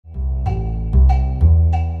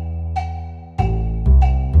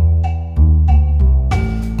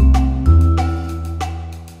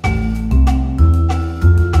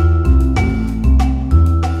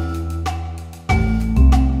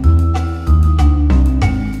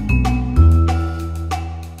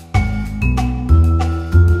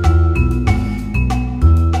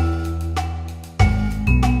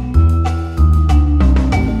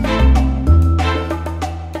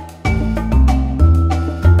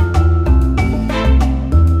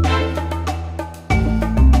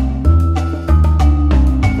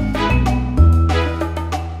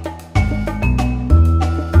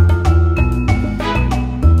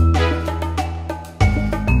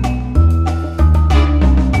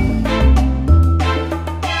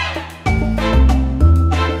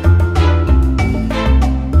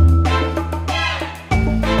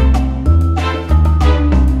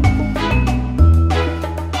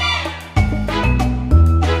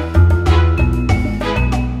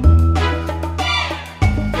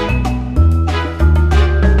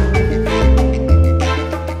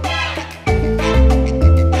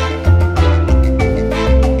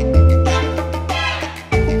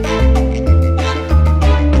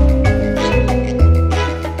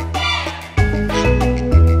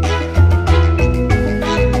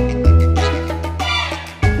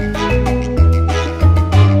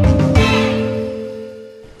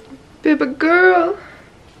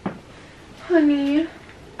Honey,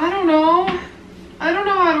 I don't know. I don't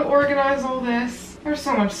know how to organize all this. There's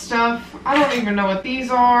so much stuff. I don't even know what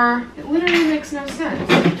these are. It literally makes no sense.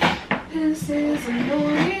 This is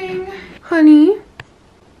annoying. Honey,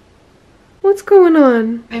 what's going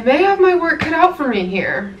on? I may have my work cut out for me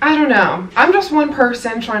here. I don't know. I'm just one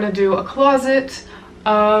person trying to do a closet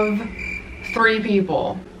of 3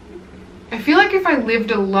 people. I feel like if I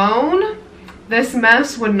lived alone, this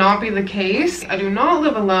mess would not be the case. I do not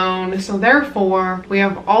live alone, so therefore we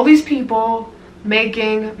have all these people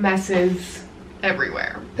making messes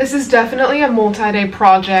everywhere. This is definitely a multi-day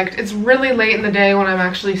project. It's really late in the day when I'm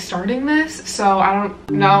actually starting this, so I don't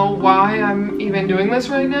know why I'm even doing this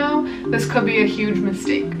right now. This could be a huge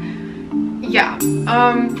mistake. Yeah,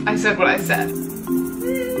 I said what I said.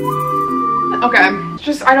 Okay,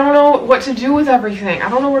 just I don't know what to do with everything. I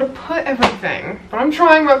don't know where to put everything, but I'm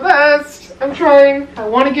trying my best. I'm trying. I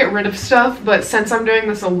want to get rid of stuff, but since I'm doing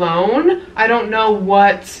this alone, I don't know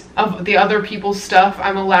what of the other people's stuff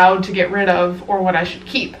I'm allowed to get rid of or what I should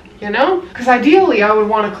keep, you know? Because ideally I would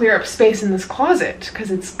want to clear up space in this closet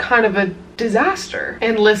because it's kind of a disaster.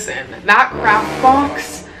 And listen, that craft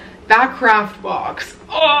box,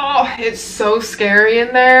 oh, it's so scary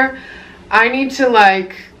in there. I need to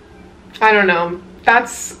like, I don't know.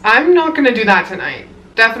 I'm not gonna do that tonight.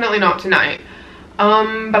 Definitely not tonight.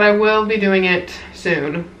 But I will be doing it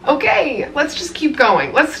soon. Okay, let's just keep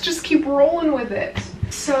going. Let's just keep rolling with it.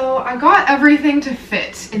 So I got everything to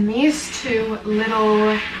fit in these 2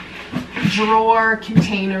 little drawer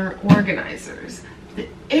container organizers. The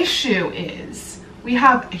issue is we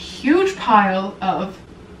have a huge pile of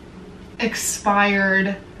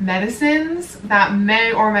expired medicines that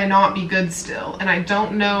may or may not be good still, and I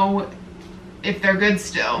don't know if they're good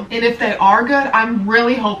still. And if they are good, I'm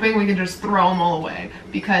really hoping we can just throw them all away,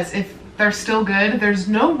 because if they're still good, there's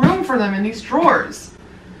no room for them in these drawers.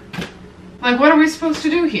 Like, what are we supposed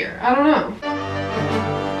to do here? I don't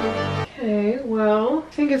know. Okay, well,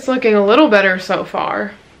 I think it's looking a little better so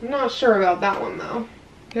far. I'm not sure about that one though.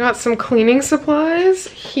 I got some cleaning supplies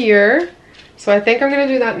here, so I think I'm gonna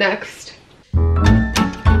do that next.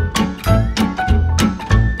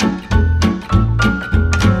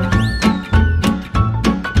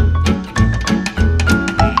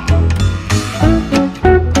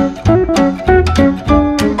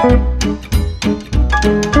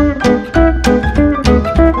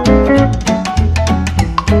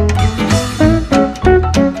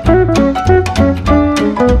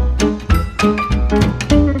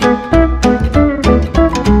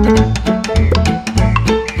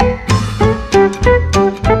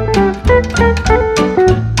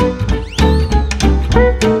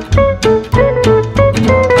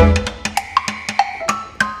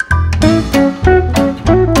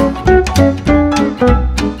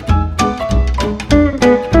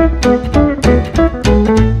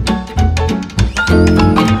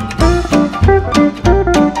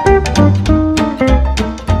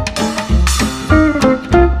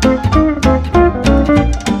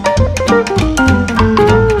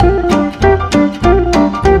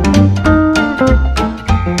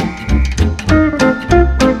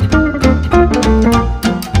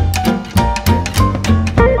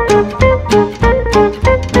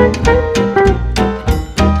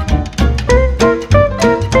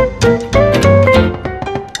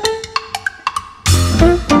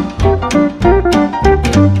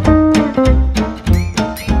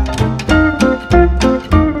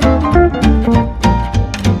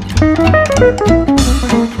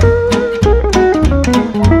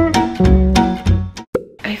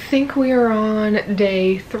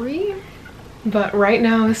 Day 3, but right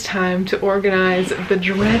now is time to organize the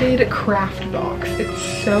dreaded craft box. It's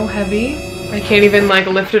so heavy. I can't even like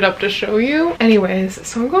lift it up to show you. Anyways,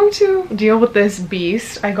 so I'm going to deal with this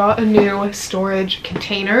beast. I got a new storage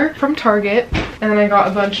container from Target, and then I got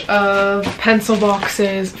a bunch of pencil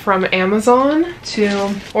boxes from Amazon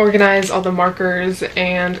to organize all the markers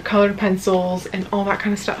and colored pencils and all that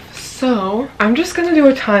kind of stuff. So I'm just gonna do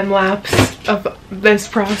a time lapse of this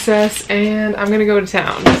process and I'm gonna go to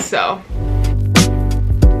town, so.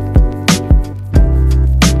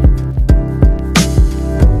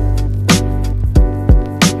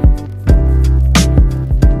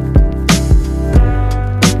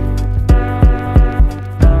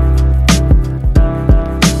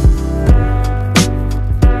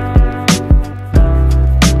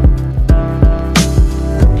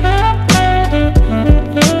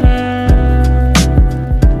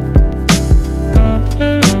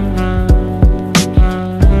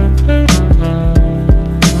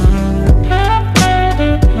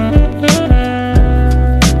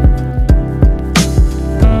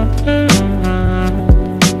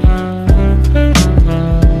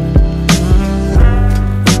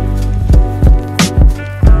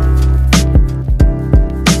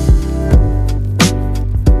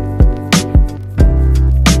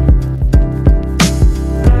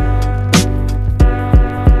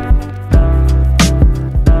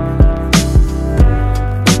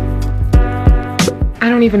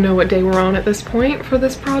 don't even know what day we're on at this point for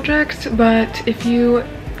this project, but if you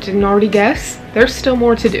didn't already guess, there's still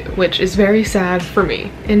more to do, which is very sad for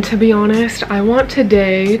me. And to be honest, I want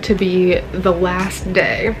today to be the last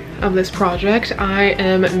day of this project. I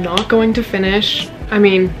am not going to finish. I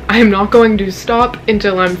mean, I am not going to stop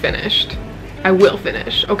until I'm finished. I will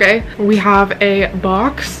finish, okay? We have a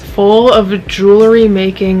box full of jewelry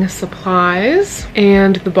making supplies,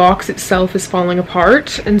 and the box itself is falling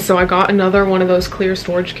apart, and so I got another one of those clear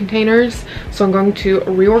storage containers, so I'm going to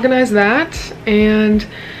reorganize that. And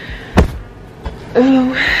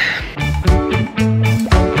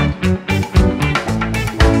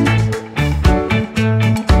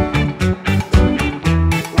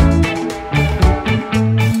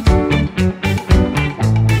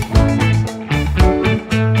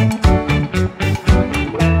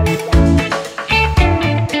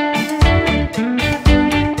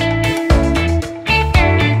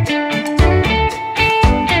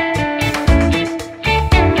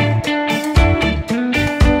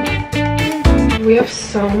we have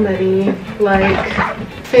so many, like,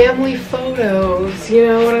 family photos, you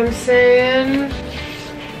know what I'm saying?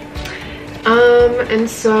 And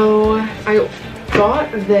so I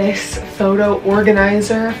bought this photo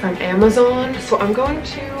organizer from Amazon, so I'm going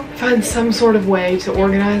to find some sort of way to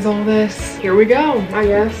organize all this. Here we go, I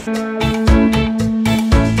guess.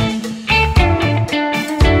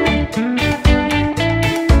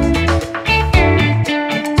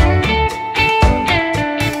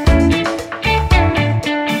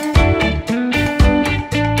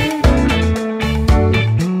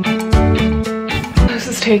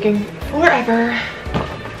 Taking forever,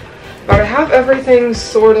 but I have everything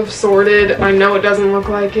sort of sorted. I know it doesn't look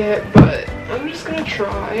like it, but I'm just gonna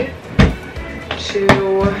try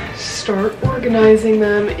to start organizing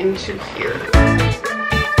them into here.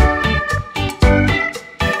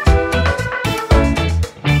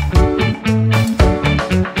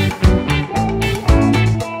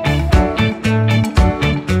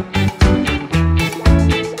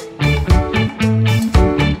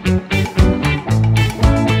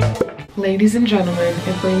 Ladies and gentlemen,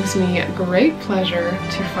 it brings me great pleasure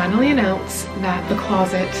to finally announce that the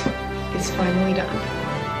closet is finally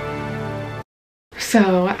done.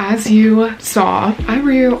 So, as you saw, I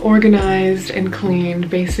reorganized and cleaned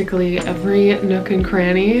basically every nook and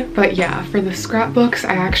cranny. But yeah, for the scrapbooks,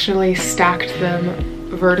 I actually stacked them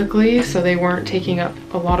vertically so they weren't taking up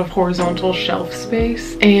a lot of horizontal shelf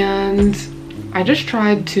space. And I just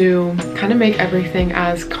tried to kind of make everything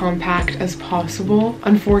as compact as possible.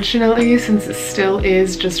 Unfortunately, since it still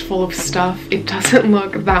is just full of stuff, it doesn't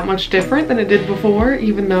look that much different than it did before,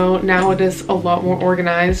 even though now it is a lot more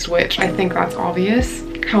organized, which I think that's obvious.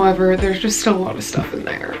 However, there's just still a lot of stuff in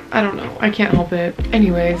there. I don't know, I can't help it.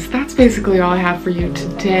 Anyways, that's basically all I have for you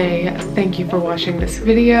today. Thank you for watching this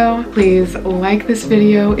video. Please like this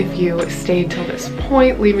video if you stayed till this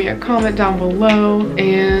point. Leave me a comment down below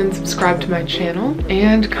and subscribe to my channel.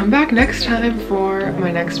 And come back next time for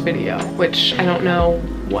my next video, which I don't know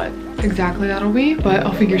what exactly that'll be, but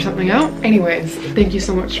I'll figure something out. Anyways, thank you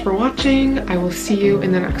so much for watching. I will see you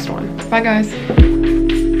in the next one. Bye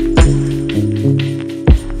guys.